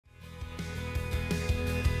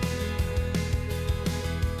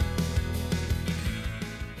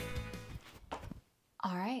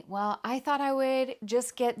Well, I thought I would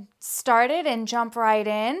just get started and jump right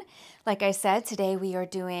in. Like I said, today we are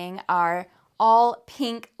doing our all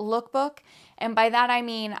pink lookbook. And by that I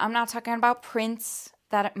mean, I'm not talking about prints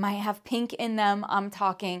that might have pink in them. I'm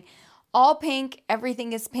talking all pink,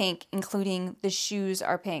 everything is pink, including the shoes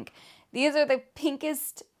are pink. These are the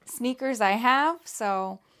pinkest sneakers I have,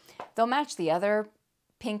 so they'll match the other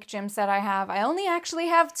pink gym set I have. I only actually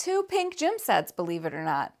have 2 pink gym sets, believe it or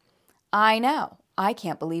not. I know. I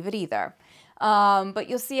can't believe it either. But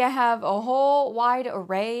you'll see I have a whole wide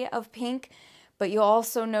array of pink, but you'll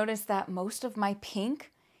also notice that most of my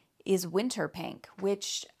pink is winter pink,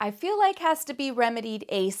 which I feel like has to be remedied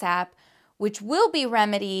ASAP, which will be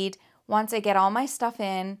remedied once I get all my stuff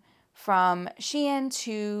in from Shein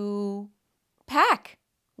to pack,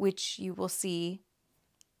 which you will see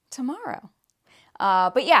tomorrow.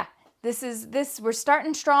 But yeah, we're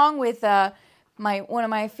starting strong with one of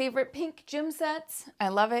my favorite pink gym sets. I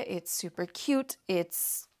love it. It's super cute.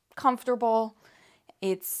 It's comfortable.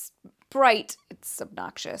 It's bright. It's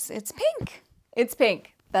obnoxious. It's pink. It's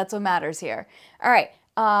pink. That's what matters here. All right.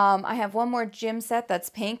 I have one more gym set that's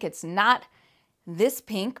pink. It's not this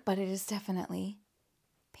pink, but it is definitely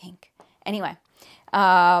pink. Anyway.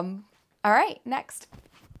 All right. Next.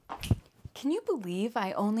 Can you believe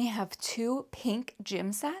I only have 2 pink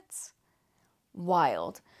gym sets?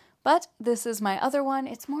 Wild. But this is my other one.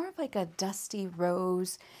 It's more of like a dusty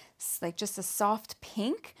rose, like just a soft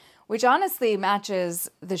pink, which honestly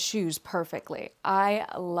matches the shoes perfectly. I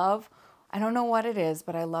don't know what it is,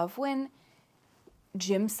 but I love when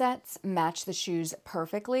gym sets match the shoes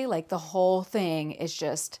perfectly. Like the whole thing is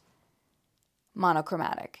just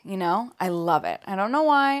monochromatic, you know? I love it. I don't know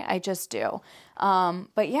why, I just do.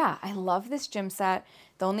 But yeah, I love this gym set.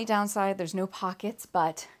 The only downside, there's no pockets,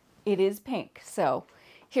 but it is pink. So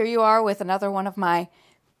here you are with another one of my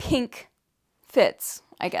pink fits,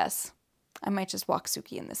 I guess. I might just walk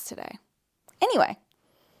Suki in this today. Anyway,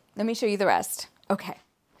 let me show you the rest. Okay,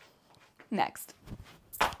 next.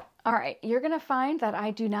 All right, you're going to find that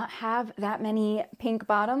I do not have that many pink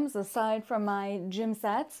bottoms aside from my gym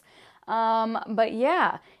sets. But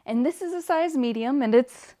yeah, and this is a size medium and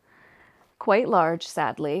it's quite large,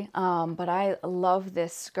 sadly. But I love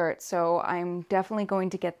this skirt, so I'm definitely going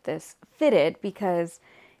to get this fitted because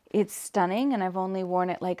it's stunning and I've only worn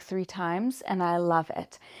it like 3 times and I love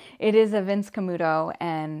it. It is a Vince Camuto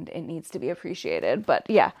and it needs to be appreciated. But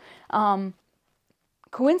yeah,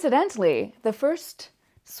 coincidentally, the first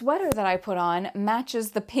sweater that I put on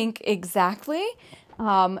matches the pink exactly.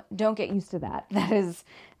 Don't get used to that.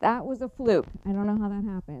 That was a fluke. I don't know how that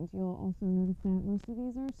happened. You'll also notice that most of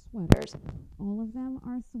these are sweaters. All of them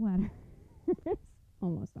are sweaters.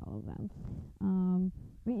 Almost all of them.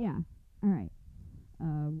 But yeah, all right.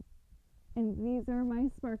 And these are my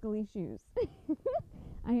sparkly shoes.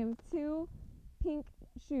 I have 2 pink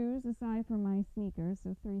shoes aside from my sneakers,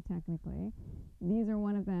 so 3 technically. These are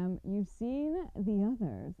one of them. You've seen the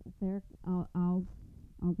others. I'll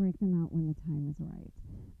break them out when the time is right.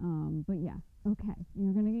 But yeah, okay.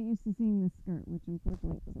 You're gonna get used to seeing this skirt, which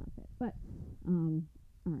unfortunately does not fit. But all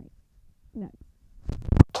right, next.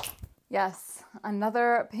 Yes,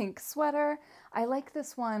 another pink sweater. I like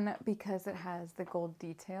this one because it has the gold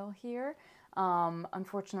detail here.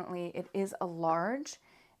 Unfortunately, it is a large,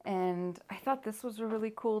 and I thought this was a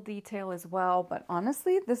really cool detail as well. But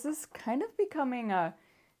honestly, this is kind of becoming a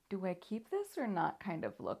do I keep this or not kind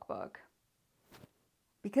of lookbook.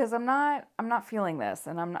 Because I'm not feeling this,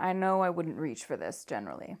 and I know I wouldn't reach for this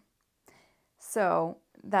generally. So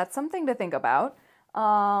that's something to think about.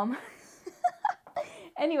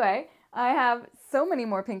 Anyway, I have so many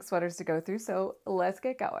more pink sweaters to go through, so let's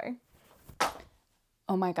get going.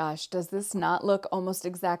 Oh my gosh, does this not look almost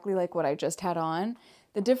exactly like what I just had on?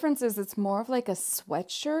 The difference is it's more of like a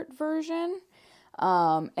sweatshirt version,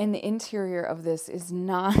 and the interior of this is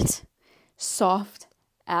not soft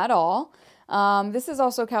at all. This is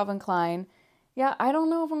also Calvin Klein. Yeah, I don't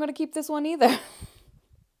know if I'm going to keep this one either.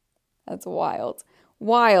 That's wild.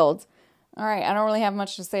 Wild. All right, I don't really have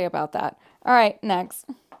much to say about that. All right, next.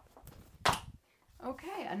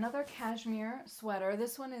 Okay, another cashmere sweater.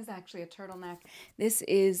 This one is actually a turtleneck. This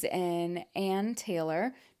is an Ann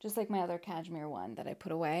Taylor, just like my other cashmere one that I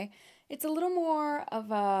put away. It's a little more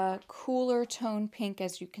of a cooler tone pink,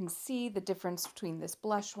 as you can see the difference between this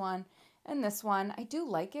blush one and this one. I do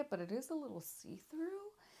like it, but it is a little see-through.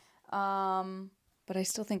 But I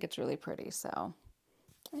still think it's really pretty, so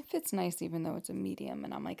it fits nice even though it's a medium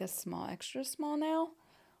and I'm like a small, extra small now.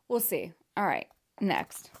 We'll see. All right,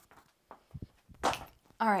 next.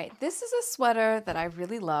 All right, this is a sweater that I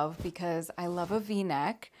really love because I love a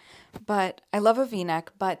V-neck, but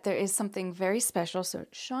there is something very special. So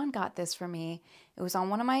Sean got this for me. It was on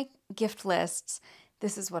one of my gift lists.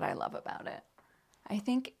 This is what I love about it. I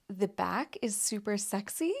think the back is super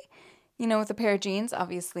sexy. You know, with a pair of jeans,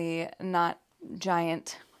 obviously not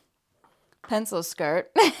giant pencil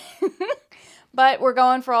skirt. But we're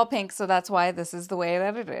going for all pink, so that's why this is the way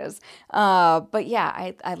that it is. But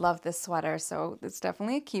yeah, I love this sweater, so it's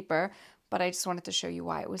definitely a keeper. But I just wanted to show you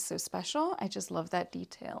why it was so special. I just love that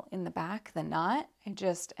detail in the back, the knot,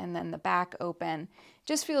 and then the back open.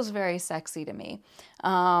 Just feels very sexy to me.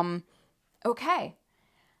 Okay,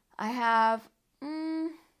 I have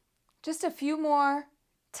just a few more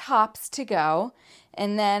tops to go,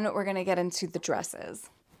 and then we're gonna get into the dresses.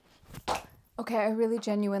 Okay, I really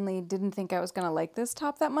genuinely didn't think I was going to like this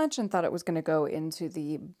top that much and thought it was going to go into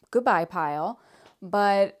the goodbye pile,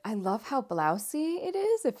 but I love how blousey it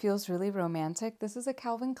is. It feels really romantic. This is a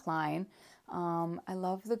Calvin Klein. I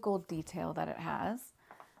love the gold detail that it has.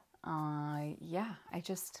 Yeah,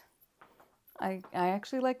 I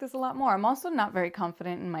actually like this a lot more. I'm also not very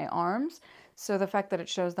confident in my arms, so the fact that it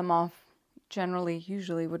shows them off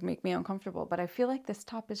usually would make me uncomfortable, but I feel like this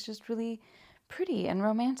top is just really pretty and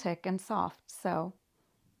romantic and soft, so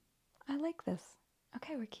I like this.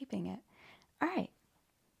 Okay, we're keeping it. All right,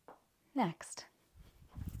 next.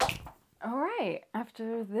 All right,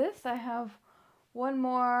 after this I have one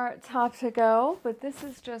more top to go, but this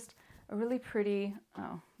is just a really pretty,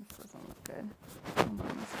 oh, this doesn't look good. Hold on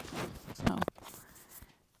a second. Oh,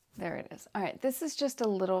 there it is. All right, this is just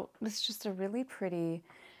a really pretty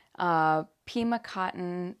Pima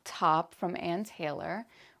cotton top from Ann Taylor.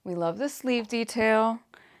 We love the sleeve detail,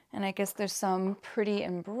 and I guess there's some pretty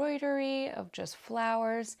embroidery of just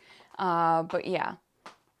flowers. But yeah,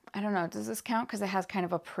 I don't know. Does this count? Because it has kind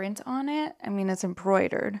of a print on it. I mean, it's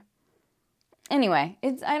embroidered. Anyway,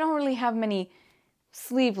 I don't really have many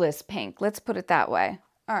sleeveless pink. Let's put it that way.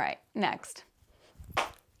 All right, next.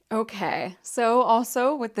 Okay, so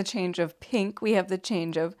also with the change of pink, we have the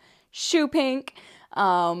change of shoe pink.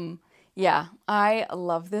 Yeah, I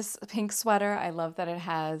love this pink sweater. I love that it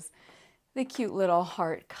has the cute little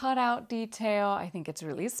heart cutout detail. I think it's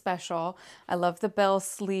really special. I love the bell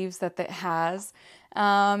sleeves that it has.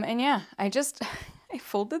 And yeah, I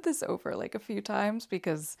folded this over like a few times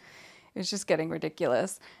because it's just getting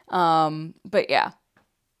ridiculous. But yeah.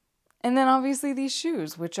 And then obviously these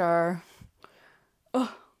shoes, which are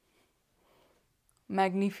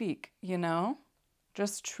magnifique, you know?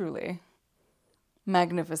 Just truly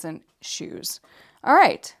magnificent shoes. All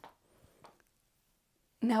right.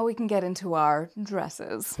 Now we can get into our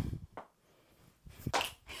dresses.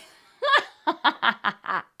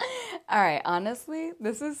 All right, honestly,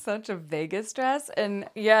 this is such a Vegas dress, and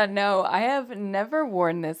yeah, no, I have never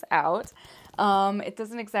worn this out. It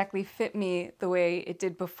doesn't exactly fit me the way it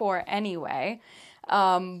did before anyway,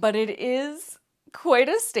 but it is quite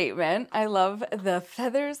a statement. I love the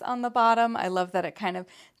feathers on the bottom. I love that it kind of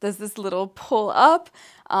does this little pull up.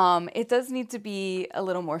 It does need to be a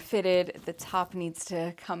little more fitted. The top needs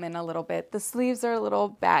to come in a little bit. The sleeves are a little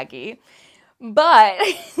baggy, but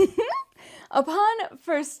upon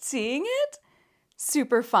first seeing it,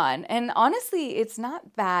 super fun. And honestly, it's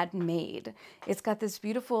not bad made. It's got this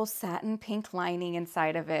beautiful satin pink lining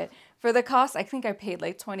inside of it. For the cost, I think I paid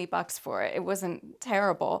like $20 for it. It wasn't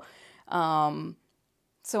terrible.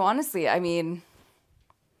 So honestly, I mean,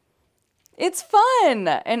 it's fun,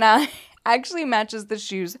 and actually matches the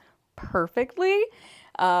shoes perfectly.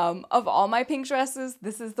 Of all my pink dresses,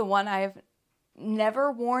 this is the one I've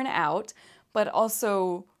never worn out, but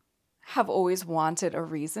also have always wanted a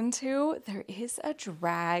reason to. There is a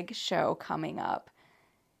drag show coming up.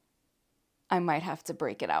 I might have to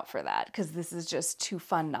break it out for that because this is just too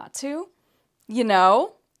fun not to, you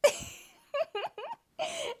know?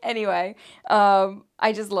 Anyway,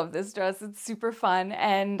 I just love this dress. It's super fun,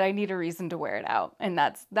 and I need a reason to wear it out. And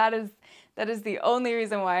that is the only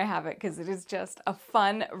reason why I have it, because it is just a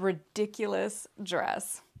fun, ridiculous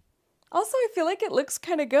dress. Also, I feel like it looks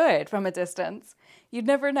kind of good from a distance. You'd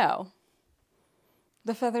never know.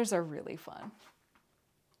 The feathers are really fun.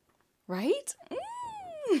 Right?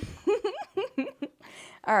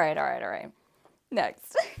 All right.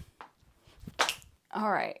 Next. All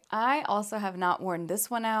right, I also have not worn this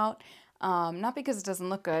one out, not because it doesn't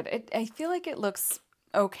look good. I feel like it looks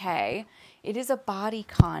okay. It is a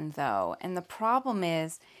bodycon though, and the problem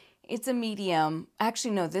is it's a medium.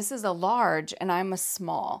 Actually, no, this is a large and I'm a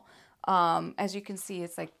small. As you can see,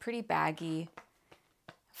 it's like pretty baggy.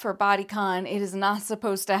 For bodycon, it is not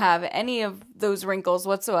supposed to have any of those wrinkles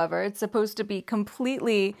whatsoever. It's supposed to be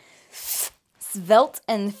completely svelte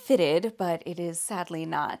and fitted, but it is sadly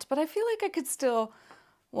not. But I feel like I could still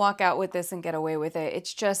walk out with this and get away with it.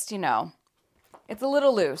 It's just, it's a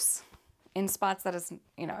little loose in spots that is,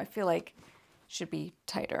 I feel like should be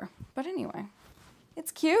tighter. But anyway,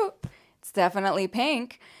 it's cute. It's definitely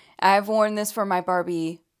pink. I've worn this for my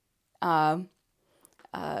Barbie,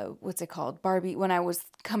 what's it called? Barbie, when I was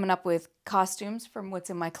coming up with costumes from what's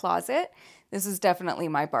in my closet. This is definitely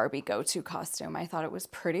my Barbie go-to costume. I thought it was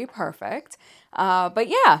pretty perfect. But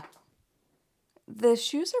yeah, the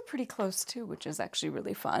shoes are pretty close too, which is actually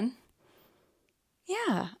really fun.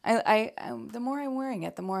 Yeah, I the more I'm wearing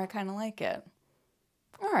it, the more I kind of like it.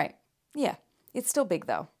 All right. Yeah, it's still big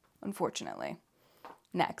though, unfortunately.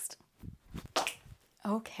 Next.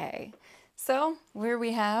 Okay, so here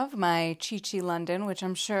we have my Chi Chi London, which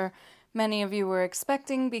I'm sure many of you were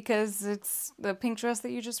expecting because it's the pink dress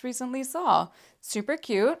that you just recently saw. Super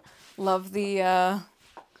cute. Love the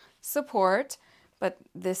support, but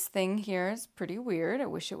this thing here is pretty weird. I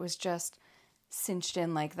wish it was just cinched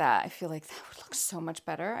in like that. I feel like that would look so much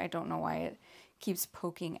better. I don't know why it keeps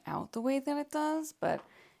poking out the way that it does,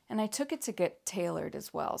 and I took it to get tailored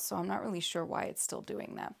as well, so I'm not really sure why it's still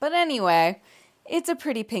doing that. But anyway, it's a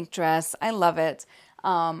pretty pink dress. I love it.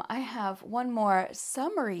 I have one more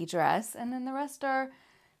summery dress, and then the rest are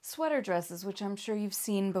sweater dresses, which I'm sure you've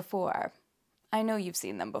seen before. I know you've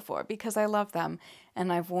seen them before because I love them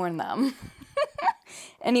and I've worn them.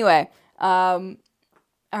 Anyway, all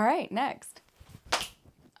right, next.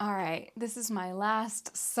 All right, this is my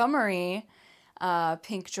last summery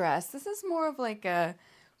pink dress. This is more of like a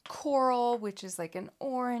coral, which is like an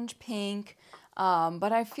orange pink.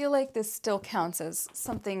 But I feel like this still counts as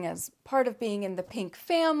something as part of being in the pink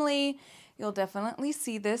family. You'll definitely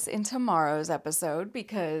see this in tomorrow's episode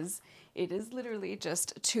because it is literally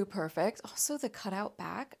just too perfect. Also, the cutout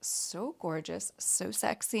back, so gorgeous, so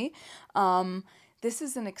sexy. This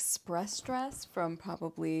is an express dress from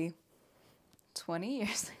probably 20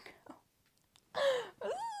 years ago.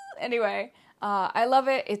 Anyway, I love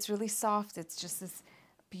it. It's really soft. It's just this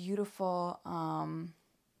beautiful, oh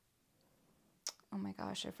my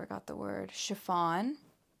gosh, I forgot the word, chiffon.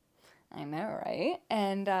 I know, right?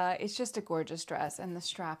 And it's just a gorgeous dress, and the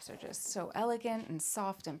straps are just so elegant and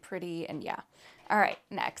soft and pretty, and yeah. All right,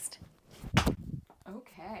 next.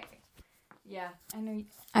 Okay. Yeah,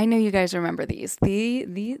 I know you guys remember these.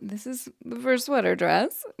 This is the first sweater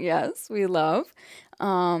dress. Yes, we love.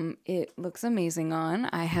 It looks amazing on.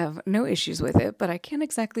 I have no issues with it, but I can't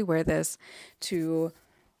exactly wear this to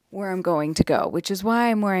where I'm going to go, which is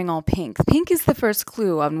why I'm wearing all pink. Pink is the first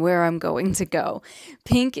clue on where I'm going to go.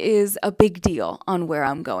 Pink is a big deal on where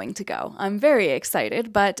I'm going to go. I'm very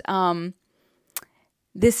excited, but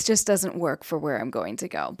this just doesn't work for where I'm going to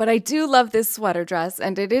go. But I do love this sweater dress,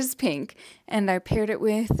 and it is pink, and I paired it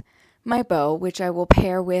with my bow, which I will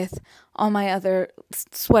pair with all my other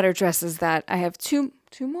sweater dresses that I have two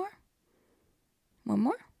more? One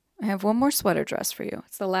more? I have one more sweater dress for you.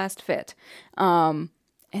 It's the last fit.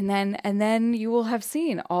 And then you will have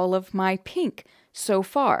seen all of my pink so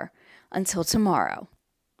far until tomorrow.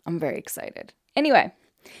 I'm very excited. Anyway,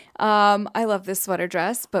 I love this sweater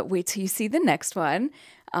dress, but wait till you see the next one.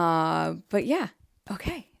 But yeah,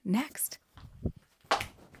 okay, next.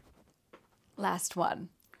 Last one.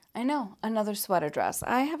 I know, another sweater dress.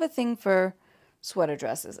 I have a thing for sweater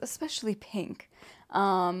dresses, especially pink.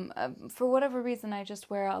 For whatever reason, I just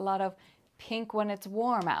wear a lot of pink when it's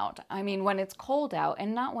warm out. I mean, when it's cold out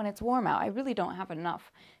and not when it's warm out. I really don't have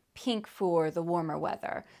enough pink for the warmer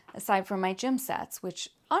weather, aside from my gym sets, which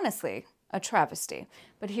honestly, a travesty.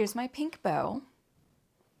 But here's my pink bow.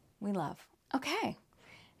 We love. Okay.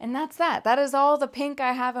 And that's that. That is all the pink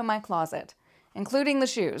I have in my closet, including the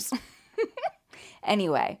shoes.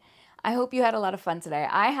 Anyway, I hope you had a lot of fun today.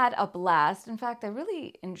 I had a blast. In fact, I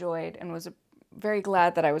really enjoyed and was very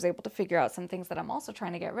glad that I was able to figure out some things that I'm also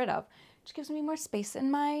trying to get rid of, which gives me more space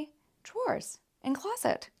in my drawers and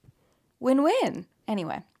closet. Win-win.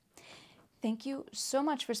 Anyway, thank you so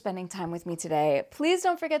much for spending time with me today. Please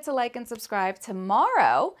don't forget to like and subscribe.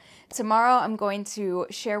 Tomorrow I'm going to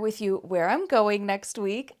share with you where I'm going next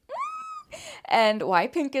week and why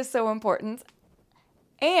pink is so important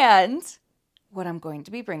and what I'm going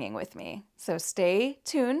to be bringing with me. So stay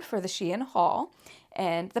tuned for the Shein haul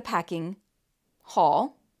and the packing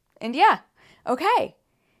haul. And yeah, okay.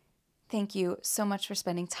 Thank you so much for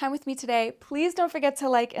spending time with me today. Please don't forget to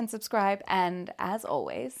like and subscribe. And as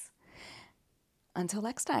always, until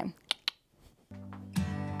next time,